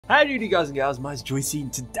Howdy guys and gals, my name's Joicey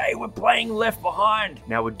and today we're playing Left Behind.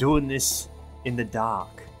 Now we're doing this in the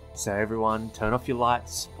dark. So everyone turn off your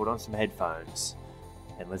lights, put on some headphones,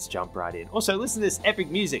 and let's jump right in. Also listen to this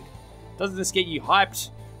epic music. Doesn't this get you hyped?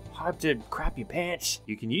 Hyped to crap your pants?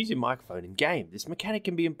 You can use your microphone in game. This mechanic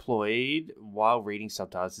can be employed while reading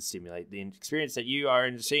subtitles to simulate the experience that you are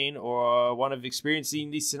in the scene or one of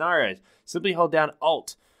experiencing these scenarios. Simply hold down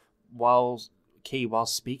Alt while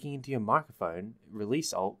speaking into your microphone.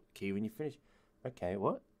 Release Alt key when you finish. Okay,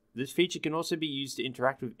 what? This feature can also be used to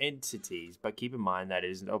interact with entities, but keep in mind that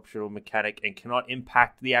it is an optional mechanic and cannot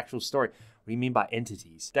impact the actual story. What do you mean by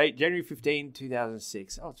entities? Date, January 15,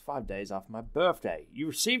 2006. Oh, it's 5 days after my birthday. You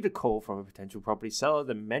received a call from a potential property seller.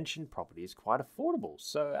 The mentioned property is quite affordable.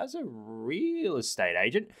 So as a real estate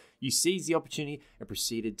agent, you seized the opportunity and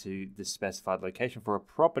proceeded to the specified location for a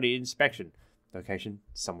property inspection. Location,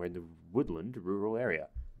 somewhere in the woodland rural area.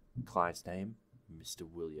 Client's name, Mr.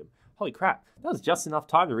 William. Holy crap, that was just enough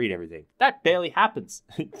time to read everything. That barely happens.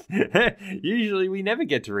 Usually we never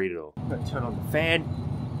get to read it all. I'm gonna turn on the fan.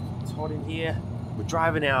 It's hot in here. We're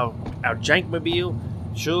driving our Jankmobile.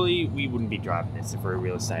 Surely we wouldn't be driving this for a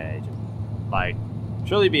real estate agent. Like,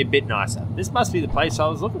 surely it'd be a bit nicer. This must be the place I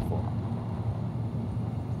was looking for.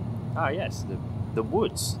 Ah yes, the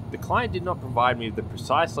woods. The client did not provide me with the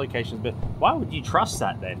precise locations, but why would you trust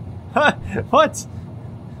that then? What?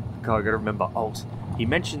 God, I gotta remember Alt. He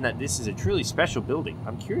mentioned that this is a truly special building.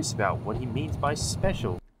 I'm curious about what he means by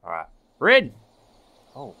special. Alright, red!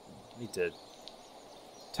 Oh, need to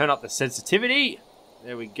turn up the sensitivity.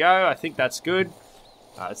 There we go, I think that's good.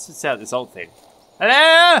 Let's just out this Alt thing.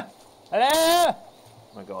 Hello? Hello?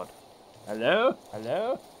 Oh my god. Hello?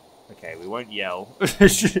 Hello? Okay, we won't yell.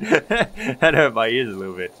 That hurt my ears a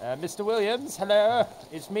little bit. Mr. Williams, hello.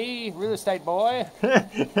 It's me, real estate boy.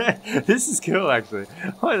 This is cool, actually.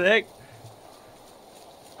 What the heck?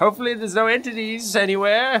 Hopefully there's no entities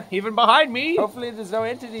anywhere, even behind me. Oh,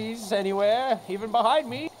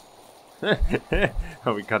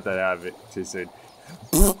 we cut that out of it too soon.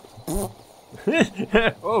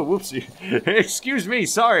 Oh, whoopsie. Excuse me,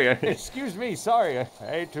 sorry. Excuse me, sorry. I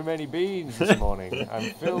ate too many beans this morning.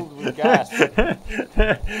 I'm filled with gas.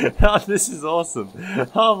 Oh, this is awesome.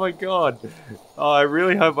 Oh my god. Oh, I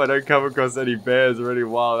really hope I don't come across any bears or any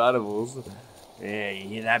wild animals. Yeah, you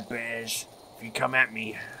hear that, bears? If you come at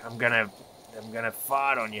me, I'm gonna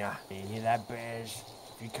fart on you. You hear that, bears?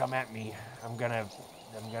 If you come at me, I'm gonna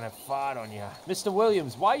fart on you. Mr.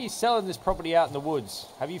 Williams, why are you selling this property out in the woods?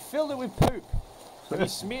 Have you filled it with poop? Have you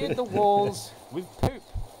smeared the walls with poop?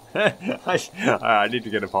 I need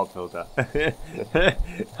to get a pop filter.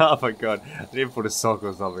 Oh my god. I need to put a sock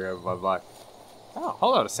or something over my bike. Oh,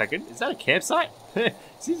 hold on a second. Is that a campsite?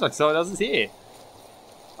 Seems like someone else is here.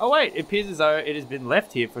 Oh wait, it appears as though it has been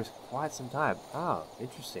left here for quite some time. Oh,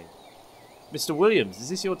 interesting. Mr. Williams, is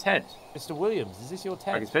this your tent? Mr. Williams, is this your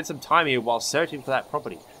tent? I can spend some time here while searching for that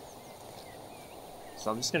property. So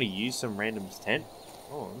I'm just going to use some random's tent.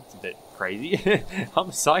 Oh, that's a bit crazy. I'm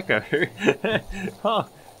a psycho. Oh,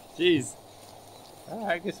 jeez.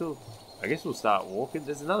 I guess we'll start walking.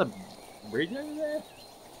 There's another bridge over there.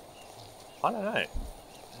 I don't know.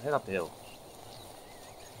 Head up the hill.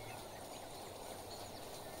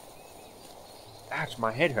 Ouch,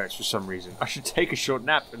 my head hurts for some reason. I should take a short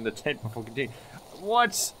nap in the tent before continuing.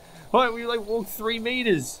 What? What? We like walked 3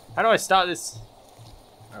 meters. How do I start this?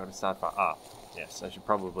 I'm gonna start far. Ah, yes. I should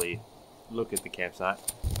probably look at the campsite.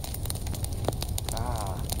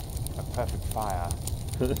 Ah, a perfect fire.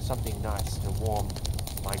 Something nice to warm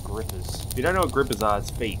my grippers. If you don't know what grippers are, it's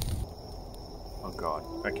feet. Oh god.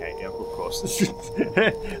 Okay, yeah, of course.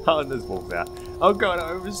 Oh, and there's wolves out. Oh god, I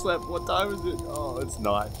overslept. What time is it? Oh, it's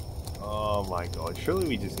night. Oh my god, surely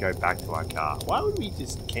we just go back to our car. Why would we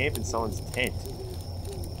just camp in someone's tent?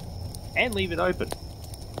 And leave it open?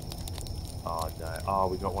 Oh no, oh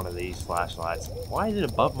we got one of these flashlights. Why is it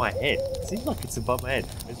above my head? It seems like it's above my head.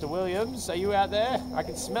 Mr. Williams, are you out there? I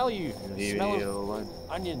can smell you. Smell of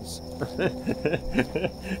onions. Did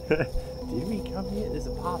we come here? There's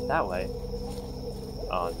a path that way.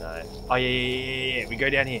 Oh no. Oh yeah, we go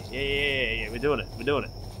down here. Yeah, we're doing it.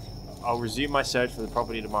 I'll resume my search for the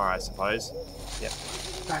property tomorrow, I suppose. Yep.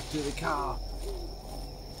 Back to the car.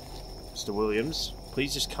 Mr. Williams,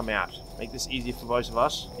 please just come out. Make this easier for both of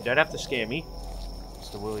us. You don't have to scare me.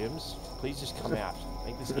 Mr. Williams, please just come out.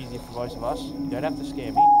 Make this easier for both of us. You don't have to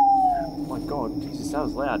scare me. Oh my god, Jesus, that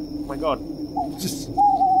was loud. Oh my god. Just...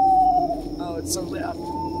 Oh, it's so loud.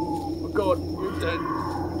 Oh my god, we're dead.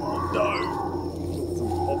 Oh no. Some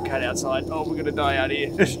bobcat outside. Oh, we're gonna die out here.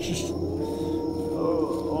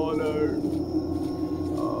 Oh no.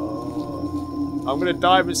 I'm gonna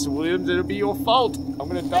die, Mr. Williams. It'll be your fault. I'm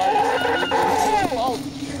gonna die. Oh.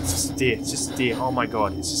 It's just a deer. It's just a deer. Oh my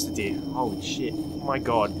god. It's just a deer. Holy shit. Oh my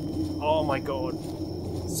god. Oh my god.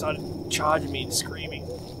 It started charging me and screaming.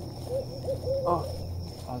 Oh.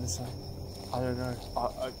 Oh, this way. I don't know.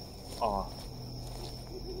 Oh.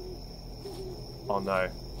 Oh no.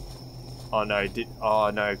 Oh no. Oh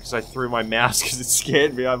no. Because I threw my mouse because it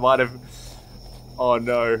scared me. I might have. Oh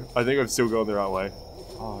no. I think I'm still going the right way.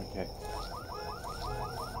 Oh, okay.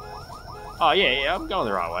 Oh, yeah, I'm going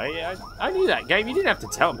the right way. Yeah, I knew that game. You didn't have to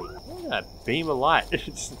tell me. Look at that beam of light.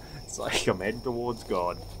 It's like I'm heading towards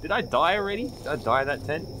God. Did I die already? Did I die in that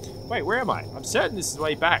tent? Wait, where am I? I'm certain this is the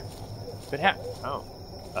way back. But how? Oh.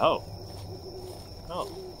 Oh. Oh.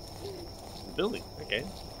 The building. Okay.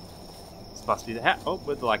 This must be the house. Oh,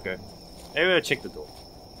 where'd the light go? Maybe I'll check the door.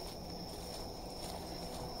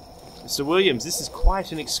 Mr. Williams, this is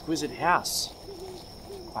quite an exquisite house.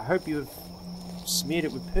 I hope you have smeared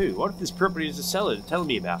it with poo. What if this property is a cellar to tell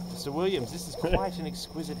me about? Mr. Williams, this is quite an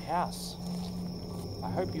exquisite house. I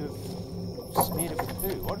hope you have smeared it with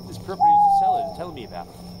poo. What if this property is a cellar to tell me about?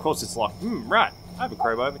 Of course it's locked. Right. I have a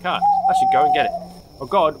crowbar in the car. I should go and get it. Oh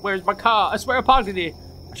god, where's my car? I swear I parked it here.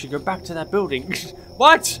 I should go back to that building.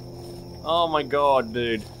 What? Oh my god,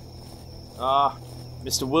 dude.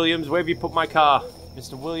 Mr. Williams, where have you put my car?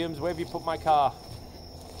 Mr. Williams, where have you put my car?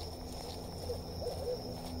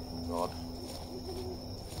 God.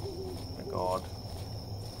 Oh my god.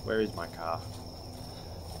 Where is my car?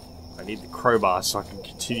 I need the crowbar so I can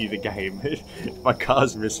continue the game. If my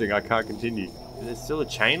car's missing, I can't continue. Is there still a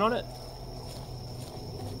chain on it?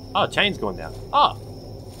 Oh, chain's gone down. Oh!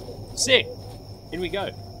 Sick! In we go.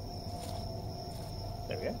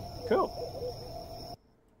 There we go. Cool.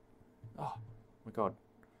 Oh my god.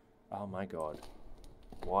 Oh my god.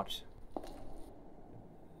 What?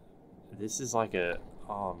 This is like a...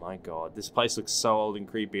 Oh my god. This place looks so old and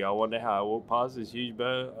creepy. I wonder how I walked past this huge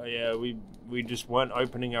bird. Oh yeah, we just weren't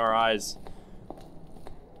opening our eyes.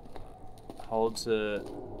 Hold to...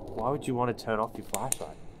 Why would you want to turn off your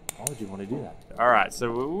flashlight? Why would you want to do that? Alright,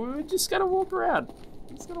 so we're just gonna walk around.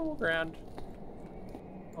 Just gonna walk around.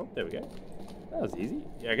 Oh, there we go. That was easy.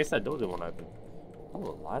 Yeah, I guess that door didn't want to open. Oh,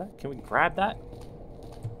 a lighter? Can we grab that?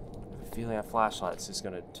 I have a feeling our flashlight's just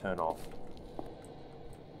gonna turn off.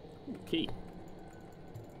 Ooh, key.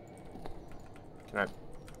 Can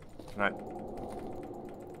I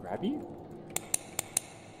grab you?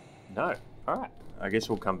 No. Alright. I guess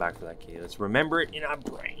we'll come back for that key. Let's remember it in our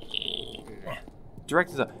brain.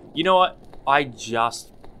 Director's up. You know what? I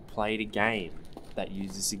just played a game that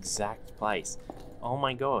used this exact place. Oh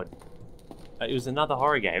my god. It was another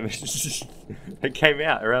horror game. It came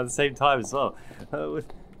out around the same time as well.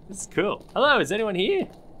 This is cool. Hello, is anyone here?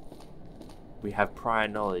 We have prior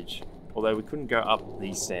knowledge. Although we couldn't go up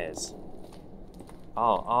these stairs.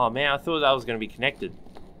 Oh man, I thought that was going to be connected.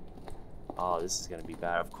 Oh, this is going to be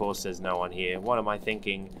bad. Of course there's no one here. What am I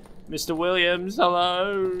thinking? Mr. Williams,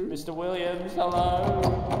 hello? Mr. Williams, hello?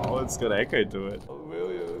 Oh, it's got echo to it. Oh,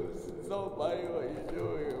 Williams, it's not funny what you're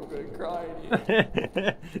doing. I'm going to cry in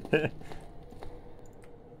here.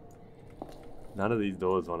 None of these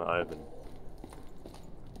doors want to open.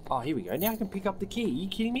 Oh, here we go. Now I can pick up the key. Are you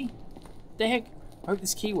kidding me? The heck? I hope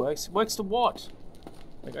this key works. Works to what?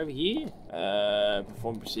 Like over here?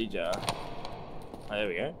 Perform procedure. Oh, there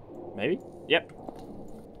we go. Maybe? Yep.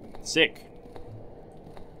 Sick.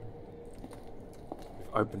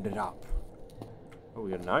 We've opened it up. Oh,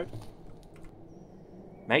 we got a note.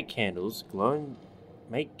 Make candles glow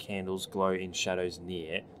in shadows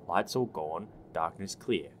near. Lights all gone. Darkness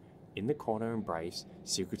clear. In the corner embrace.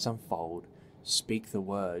 Secrets unfold. Speak the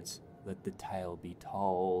words. Let the tale be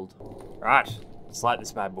told. Right. Let's light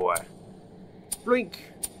this bad boy. Blink.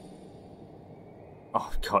 Oh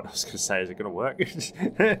god, I was gonna say, is it gonna work?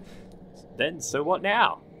 Then, so what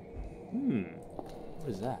now? What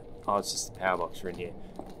is that? Oh, it's just the power box in here.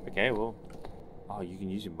 Okay, well. Oh, you can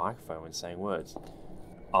use your microphone when saying words.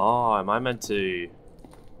 Oh, am I meant to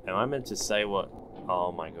say what?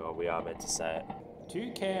 Oh my god, we are meant to say it.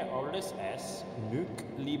 Tu que orlis es, nuc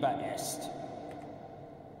liba est.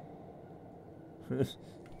 Is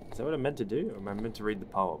that what I'm meant to do? Or am I meant to read the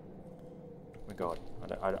poem? Oh my god,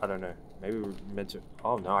 I don't know. Maybe we're meant to...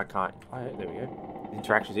 Oh, no, I can't. Oh, yeah, there we go.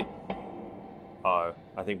 Interactions here. Oh,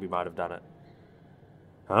 I think we might have done it.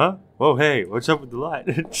 Huh? Whoa, hey, what's up with the light?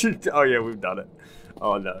 Oh, yeah, we've done it.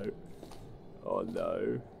 Oh, no. Oh,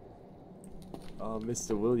 no. Oh,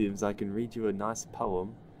 Mr. Williams, I can read you a nice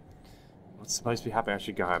poem. What's supposed to be happening? I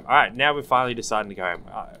should go home. Alright, now we're finally deciding to go home.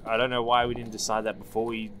 I don't know why we didn't decide that before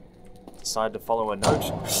we decided to follow a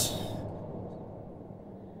note.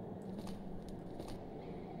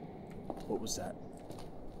 What was that?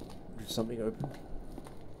 Did something open?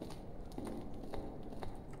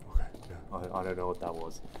 I don't know what that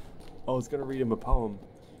was. I was gonna read him a poem.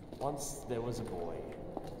 Once there was a boy.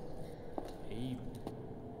 He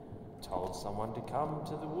told someone to come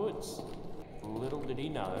to the woods. Little did he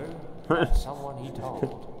know that someone he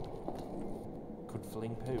told could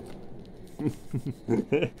fling poop.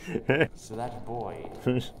 So that boy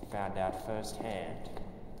found out firsthand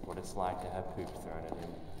what it's like to have poop thrown at him.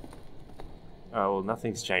 Oh, well,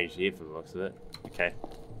 nothing's changed here for the looks of it. Okay.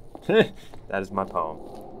 That is my poem.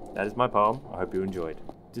 That is my poem. I hope you enjoyed.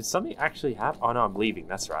 Did something actually happen? Oh no, I'm leaving.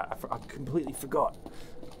 That's right. I completely forgot.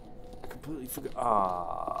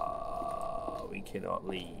 Ah, we cannot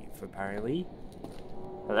leave, apparently.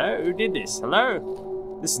 Hello? Who did this?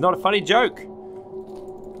 Hello? This is not a funny joke.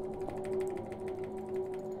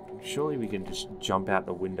 Surely we can just jump out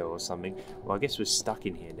the window or something. Well, I guess we're stuck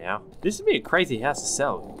in here now. This would be a crazy house to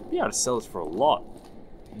sell. You'd be able to sell this for a lot.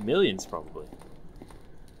 Millions, probably.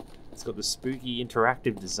 It's got the spooky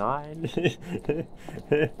interactive design.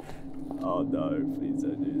 Oh no, please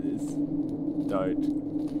don't do this.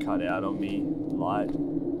 Don't cut out on me, light. Is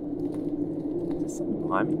there something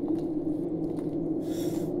behind me?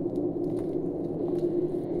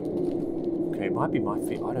 Okay, it might be my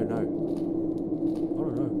feet. I don't know.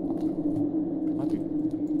 Might be.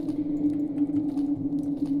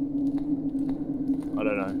 I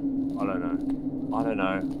don't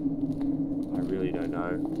know. I really don't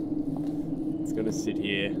know. It's gonna sit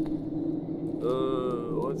here.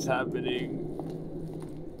 What's happening?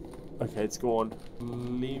 Okay, it's gone.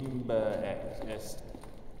 Limber est.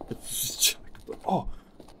 Oh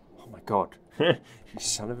my god. You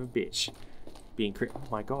son of a bitch. Oh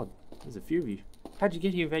my god. There's a few of you. How'd you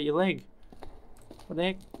get here without your leg? What the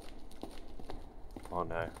heck? Oh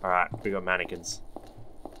no. Alright, we got mannequins.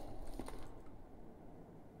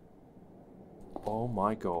 Oh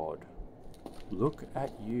my god. Look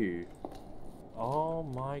at you. Oh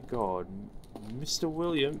my god. Mr.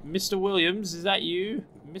 Williams, is that you?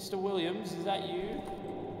 Mr. Williams, is that you?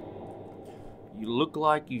 You look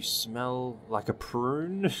like you smell like a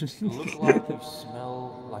prune. You look like you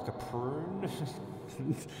smell like a prune.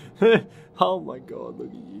 Oh my god, look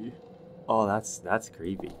at you. Oh, that's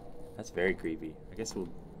creepy. That's very creepy. I guess we'll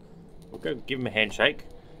go give him a handshake.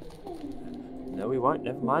 No, we won't.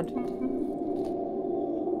 Never mind.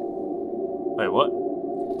 Wait, what?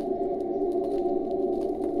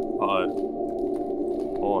 Uh-oh.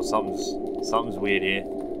 Oh, something's weird here.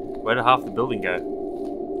 Where did half the building go?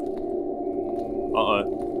 Uh-oh.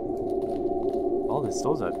 Oh, the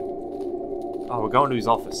door's open. Oh, we're going to his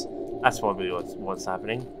office. That's probably what's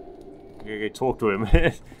happening. We're gonna go talk to him.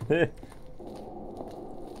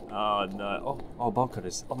 Oh no. Oh, bolt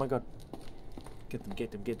cutters. Oh my god. Get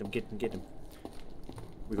them.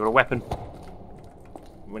 We got a weapon.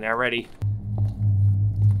 We're now ready.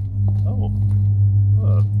 Oh,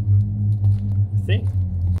 thing.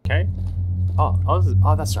 Okay.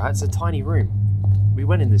 Oh, that's right. It's a tiny room. We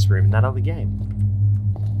went in this room in that other game.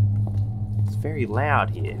 It's very loud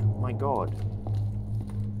here. Oh my god.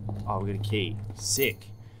 Oh, we got a key.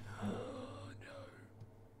 Sick. Oh no.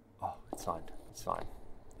 Oh, it's fine.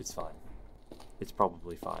 It's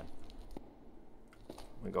probably fine.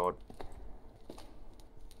 Oh my god.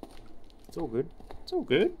 It's all good.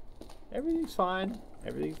 Everything's fine.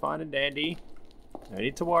 Everything's fine and dandy. No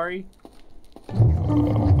need to worry.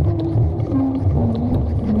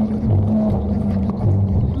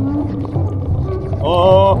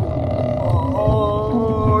 Oh,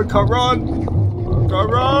 I can't run.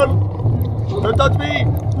 Don't touch me.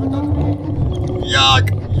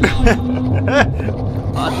 Yuck.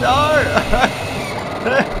 Oh no.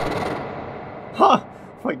 Oh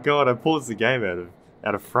my god, I paused the game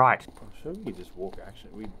out of fright. I'm sure we could just walk.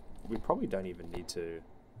 Actually, we probably don't even need to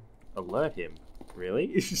alert him,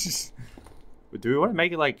 really. Do we want to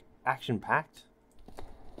make it like action packed?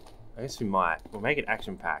 I guess we might. We'll make it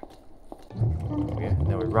action packed. Yeah,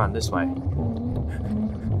 now we run this way.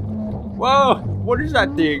 Whoa! What is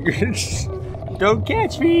that thing? Don't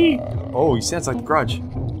catch me! Oh, he sounds like the Grudge.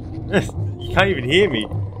 You can't even hear me.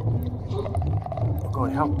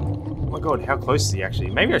 Oh my god, how close is he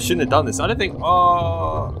actually? Maybe I shouldn't have done this. I don't think.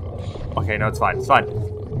 Oh. Okay, no, it's fine.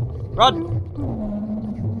 Run!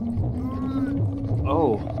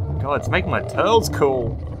 Oh god, it's making my tails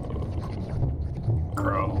cool.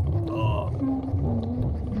 Crow.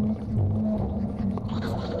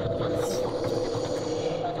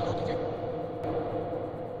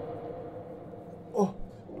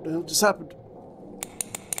 What the hell just happened?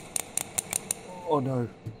 Oh no,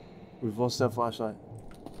 we've lost our flashlight.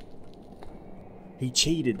 He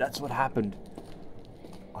cheated, that's what happened.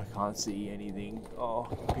 I can't see anything. Oh,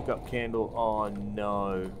 pick up candle. Oh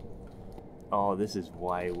no. Oh, this is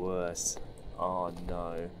way worse. Oh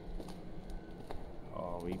no.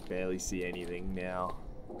 Oh, we barely see anything now.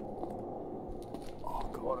 Oh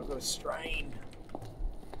god, I've got a strain.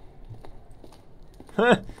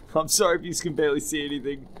 I'm sorry if you can barely see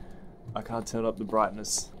anything. I can't turn up the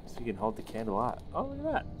brightness. So you can hold the candle out. Oh, look at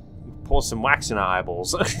that. Pour some wax in our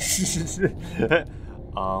eyeballs.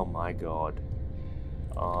 Oh my god.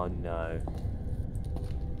 Oh no.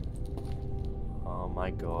 Oh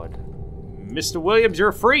my god. Mr. Williams, you're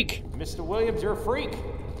a freak! Mr. Williams, you're a freak!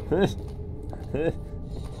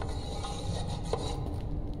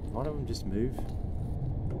 One of them just move.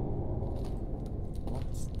 What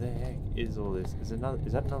the heck is all this? Is that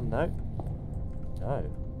another note? No.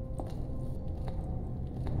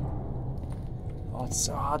 Oh, it's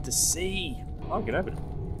so hard to see. Oh, I can open it.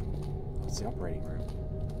 What's the operating room?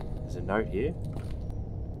 There's a note here.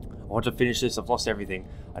 I want to finish this. I've lost everything.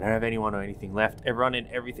 I don't have anyone or anything left. Everyone and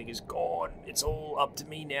everything is gone. It's all up to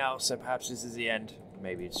me now, so perhaps this is the end.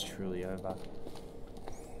 Maybe it's truly over.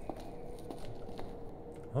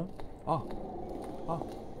 Huh? Oh.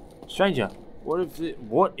 Stranger,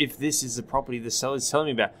 what if this is the property the seller's telling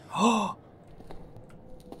me about? Oh!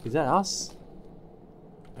 Is that us?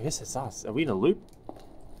 I guess it's us. Are we in a loop?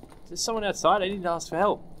 Is there someone outside? I need to ask for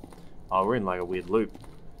help. Oh, we're in like a weird loop.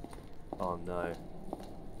 Oh no.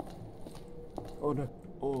 Oh no.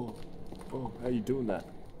 Oh, how you doing that?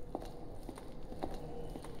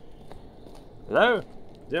 Hello?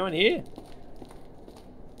 Is anyone here?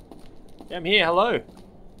 Yeah, I'm here, hello.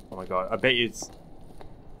 Oh my god, I bet you it's...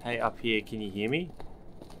 Hey, up here, can you hear me?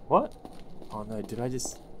 What? Oh no, did I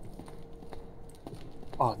just...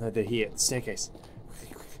 Oh no, they're here, the staircase.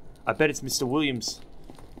 I bet it's Mr. Williams.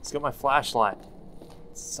 He's got my flashlight.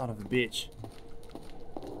 Son of a bitch.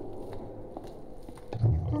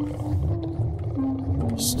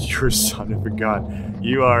 You're a son of a gun.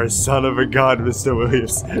 You are a son of a gun, Mr.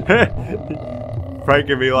 Williams.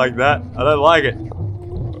 Pranking me like that. I don't like it.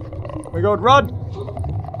 Oh my god, run!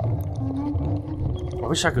 I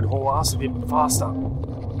wish I could haul ass a bit faster.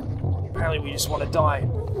 Apparently we just want to die.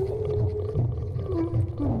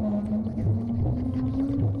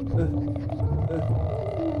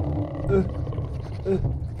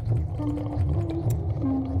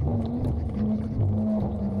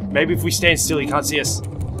 Maybe if we stand still, he can't see us.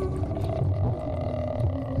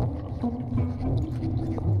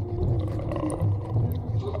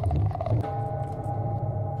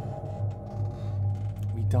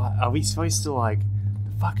 We die. Are we supposed to, like,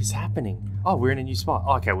 the fuck is happening? Oh, we're in a new spot.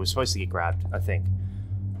 Oh, okay, we're supposed to get grabbed, I think.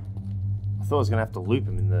 I thought I was gonna have to loop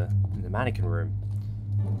him in the mannequin room.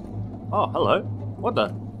 Oh, hello. What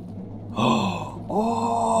the? Oh!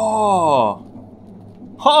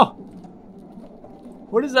 Huh!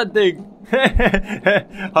 What is that thing?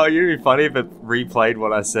 Oh, it'd be funny if it replayed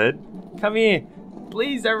what I said. Come here.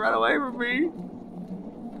 Please don't run away from me.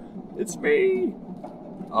 It's me.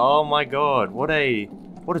 Oh my god, what a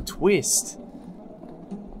twist.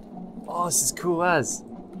 Oh, this is cool as.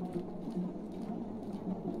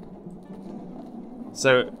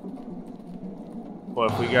 So,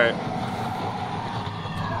 what if we go...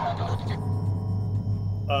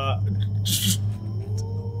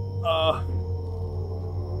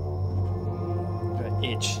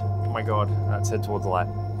 itch. Oh my god, let's head towards the light.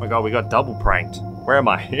 Oh my god, we got double pranked. Where am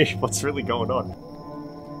I? What's really going on?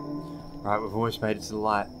 Alright, we've almost made it to the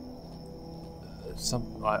light.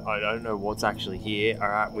 I don't know what's actually here.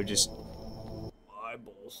 Alright, we're just...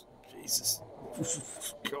 Eyeballs. Jesus.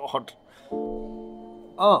 God.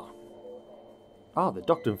 Oh. Oh, the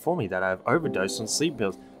doctor informed me that I have overdosed on sleep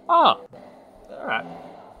pills. Oh. Alright.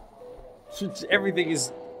 Everything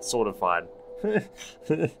is sort of fine.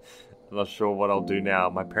 I'm not sure what I'll do now.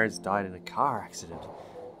 My parents died in a car accident.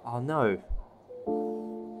 Oh no.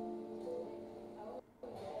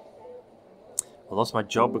 I lost my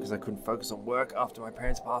job because I couldn't focus on work after my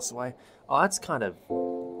parents passed away. Oh, it's kind of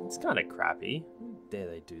crappy. How dare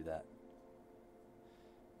they do that?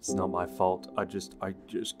 It's not my fault. I just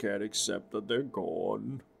can't accept that they're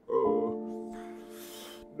gone. Oh.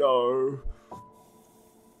 No.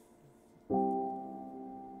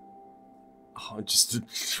 Oh, just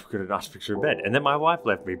got a nice picture of bed. And then my wife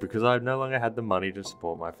left me because I no longer had the money to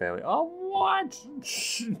support my family. Oh, what?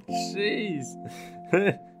 Jeez.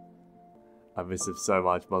 I miss him so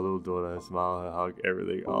much. My little daughter, her smile, her hug,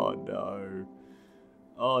 everything. Oh, no.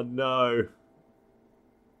 Oh, no.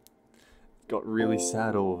 Got really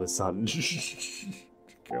sad all of a sudden.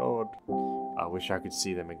 God. I wish I could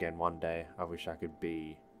see them again one day. I wish I could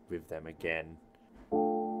be with them again.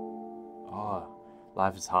 Oh.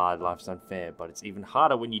 Life is hard, life's unfair, but it's even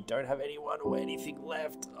harder when you don't have anyone or anything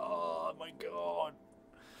left. Oh my god.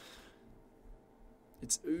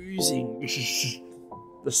 It's oozing.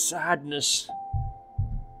 The sadness.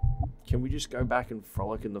 Can we just go back and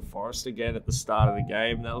frolic in the forest again at the start of the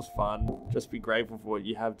game? That was fun. Just be grateful for what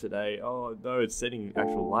you have today. Oh no, it's sending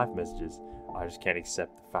actual life messages. I just can't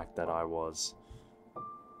accept the fact that I was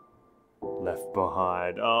left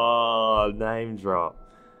behind. Oh, name drop.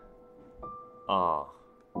 Oh.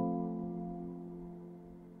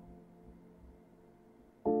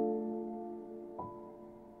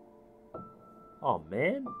 Oh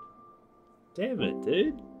man. Damn it,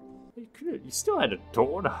 dude. You still had a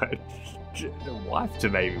daughter and a wife to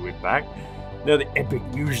maybe win back. Now the epic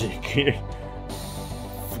music.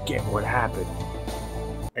 Forget what happened.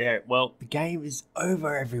 Okay, well, the game is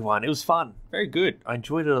over, everyone. It was fun. Very good. I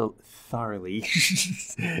enjoyed it thoroughly.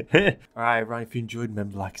 Alright, everyone, if you enjoyed,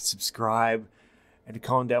 remember to like and subscribe. And to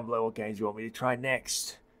comment down below what games you want me to try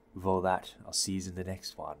next. With all that, I'll see you in the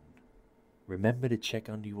next one. Remember to check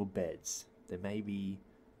under your beds. There may be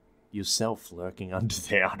yourself lurking under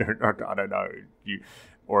there. I don't know.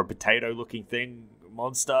 Or a potato-looking thing,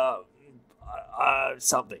 monster,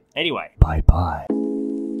 something. Anyway, bye-bye.